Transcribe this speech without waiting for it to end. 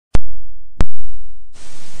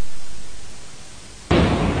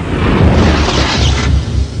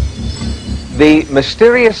The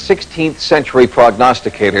mysterious 16th century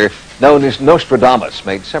prognosticator known as Nostradamus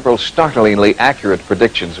made several startlingly accurate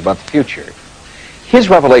predictions about the future. His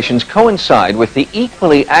revelations coincide with the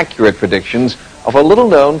equally accurate predictions of a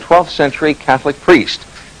little-known 12th century Catholic priest,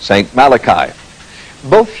 Saint Malachi.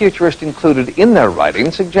 Both futurists included in their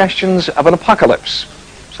writing suggestions of an apocalypse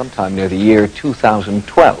sometime near the year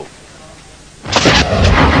 2012.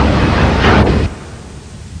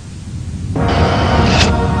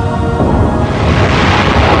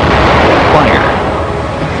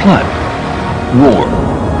 Flood, war,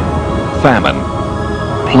 famine,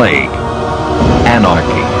 plague,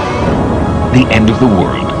 anarchy, the end of the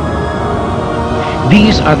world.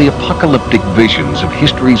 These are the apocalyptic visions of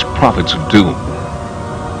history's prophets of doom.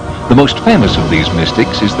 The most famous of these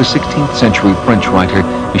mystics is the 16th century French writer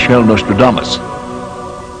Michel Nostradamus.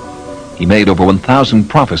 He made over 1,000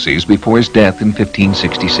 prophecies before his death in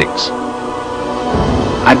 1566.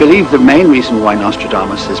 I believe the main reason why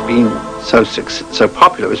Nostradamus has been so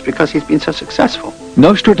popular is because he's been so successful.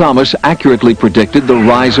 Nostradamus accurately predicted the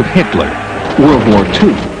rise of Hitler, World War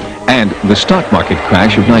II, and the stock market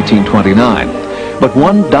crash of 1929. But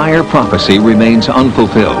one dire prophecy remains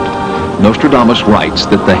unfulfilled. Nostradamus writes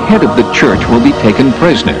that the head of the church will be taken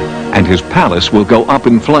prisoner, and his palace will go up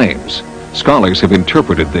in flames. Scholars have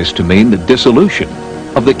interpreted this to mean the dissolution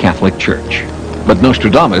of the Catholic Church. But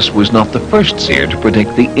Nostradamus was not the first seer to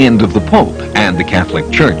predict the end of the Pope and the Catholic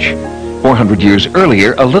Church. 400 years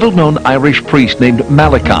earlier, a little-known Irish priest named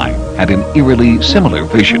Malachi had an eerily similar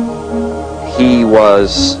vision. He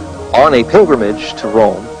was on a pilgrimage to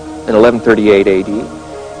Rome in 1138 AD,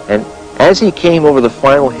 and as he came over the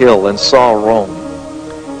final hill and saw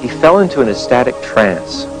Rome, he fell into an ecstatic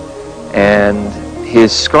trance, and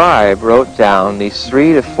his scribe wrote down these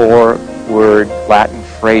 3 to 4 word Latin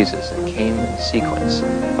phrases that came in sequence,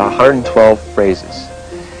 about 112 phrases.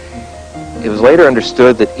 It was later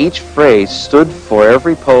understood that each phrase stood for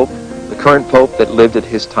every pope, the current pope that lived at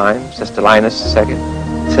his time, Sestilinus II,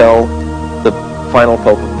 till the final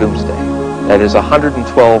pope of Doomsday. That is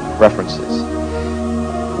 112 references.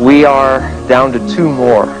 We are down to 2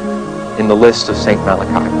 more in the list of St.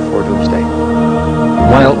 Malachi before Doomsday.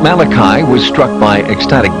 While Malachi was struck by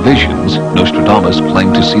ecstatic visions, Nostradamus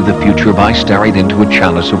claimed to see the future by staring into a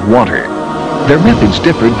chalice of water. Their methods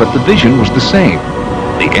differed, but the vision was the same.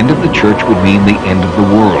 The end of the church would mean the end of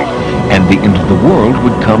the world, and the end of the world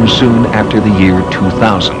would come soon after the year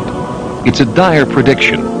 2000. It's a dire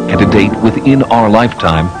prediction and a date within our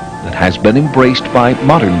lifetime that has been embraced by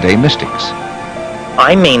modern-day mystics.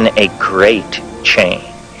 I mean a great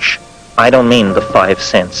change. I don't mean the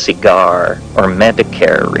 5-cent cigar or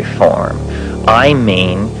Medicare reform. I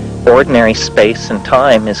mean ordinary space and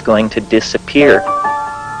time is going to disappear.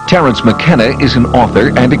 Terence McKenna is an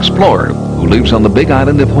author and explorer who lives on the big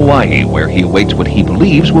island of Hawaii, where he awaits what he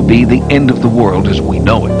believes will be the end of the world as we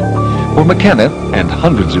know it. For McKenna, and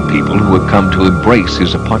hundreds of people who have come to embrace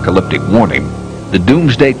his apocalyptic warning, the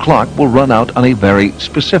doomsday clock will run out on a very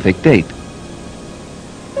specific date.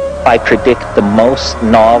 I predict the most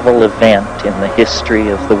novel event in the history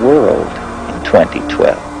of the world in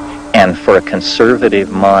 2012. And for a conservative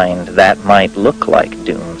mind, that might look like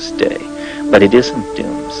doomsday. But it isn't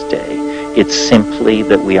doomsday. It's simply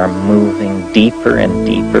that we are moving deeper and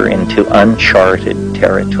deeper into uncharted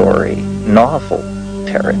territory, novel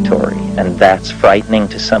territory. And that's frightening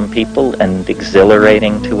to some people and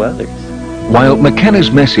exhilarating to others. While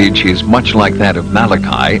McKenna's message is much like that of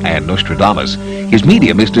Malachi and Nostradamus, his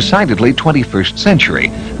medium is decidedly 21st century.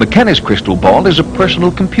 McKenna's crystal ball is a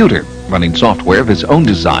personal computer running software of his own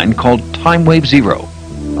design called Timewave 0.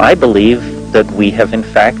 I believe that we have in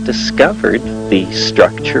fact discovered the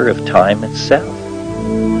structure of time itself.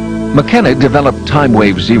 McKenna developed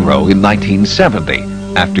Timewave 0 in 1970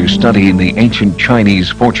 after studying the ancient Chinese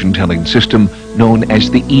fortune-telling system known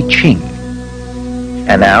as the I Ching.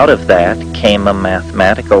 And out of that came a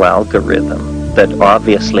mathematical algorithm that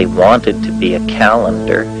obviously wanted to be a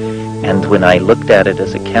calendar. And when I looked at it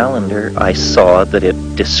as a calendar, I saw that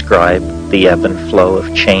it described the ebb and flow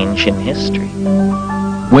of change in history.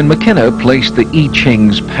 When McKenna placed the I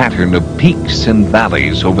Ching's pattern of peaks and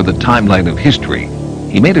valleys over the timeline of history,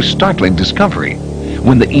 he made a startling discovery.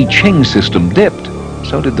 When the I Ching system dipped,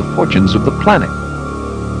 so did the fortunes of the planet.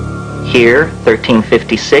 Here,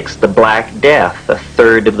 1356, the Black Death, a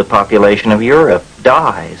third of the population of Europe,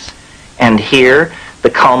 dies. And here, the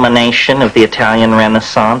culmination of the Italian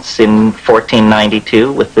Renaissance in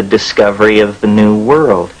 1492 with the discovery of the New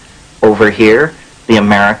World. Over here, the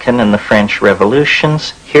American and the French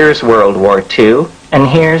revolutions. Here's World War II, and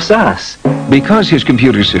here's us. Because his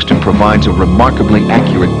computer system provides a remarkably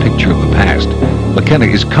accurate picture of the past, McKenna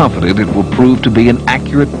is confident it will prove to be an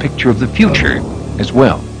accurate picture of the future as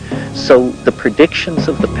well. So the predictions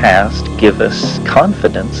of the past give us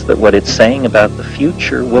confidence that what it's saying about the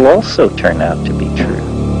future will also turn out to be true.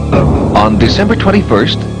 On December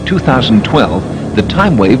 21st, 2012, the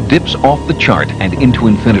Timewave dips off the chart and into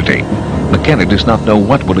infinity. McKenna does not know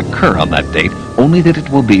what will occur on that date, only that it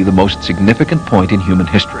will be the most significant point in human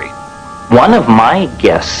history. One of my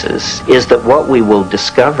guesses is that what we will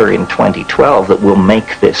discover in 2012 that will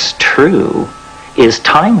make this true is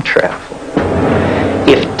time travel.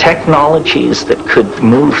 If technologies that could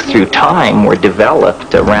move through time were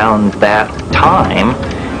developed around that time,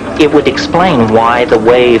 it would explain why the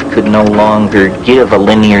wave could no longer give a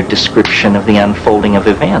linear description of the unfolding of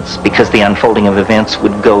events, because the unfolding of events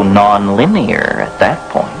would go non-linear at that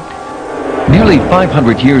point. Nearly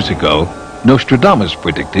 500 years ago, Nostradamus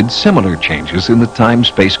predicted similar changes in the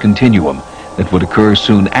time-space continuum that would occur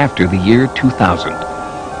soon after the year 2000.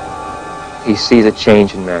 He sees a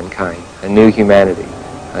change in mankind, a new humanity,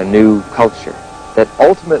 a new culture that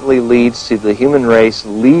ultimately leads to the human race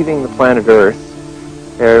leaving the planet Earth.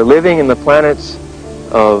 They're living in the planets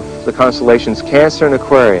of the constellations Cancer and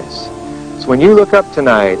Aquarius. So when you look up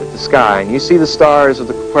tonight at the sky and you see the stars of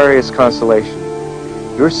the Aquarius constellation,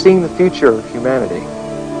 you're seeing the future of humanity.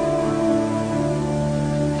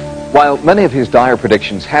 While many of his dire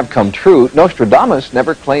predictions have come true, Nostradamus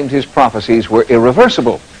never claimed his prophecies were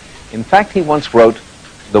irreversible. In fact, he once wrote,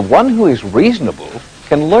 "The one who is reasonable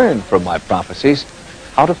can learn from my prophecies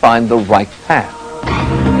how to find the right path."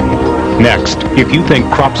 Next, if you think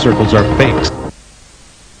crop circles are fakes.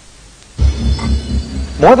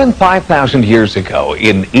 More than 5,000 years ago,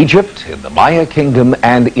 in Egypt, in the Maya kingdom,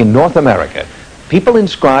 and in North America, people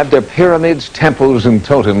inscribed their pyramids, temples, and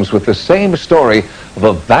totems with the same story of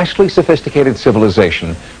a vastly sophisticated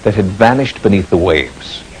civilization that had vanished beneath the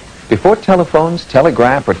waves. Before telephones,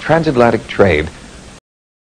 telegraph, or transatlantic trade,